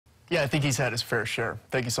Yeah, I think he's had his fair share.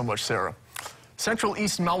 Thank you so much, Sarah. Central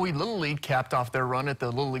East Maui Little League capped off their run at the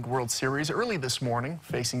Little League World Series early this morning,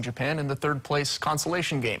 facing Japan in the third-place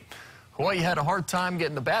consolation game. Hawaii had a hard time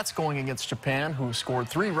getting the bats going against Japan, who scored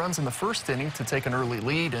 3 runs in the first inning to take an early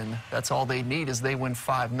lead, and that's all they need as they win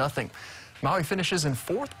 5-0. Maui finishes in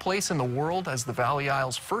 4th place in the world as the Valley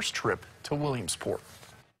Isle's first trip to Williamsport.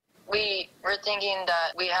 We were thinking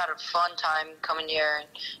that we had a fun time coming here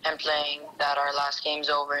and playing, that our last game's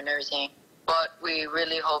over and everything. But we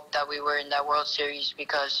really hoped that we were in that World Series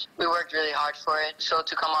because we worked really hard for it. So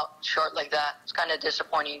to come up short like that, it's kind of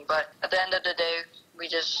disappointing. But at the end of the day, we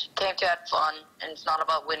just came to have fun, and it's not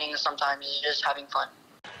about winning sometimes, it's just having fun.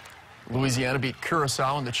 Louisiana beat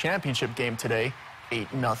Curacao in the championship game today,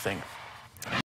 8-0.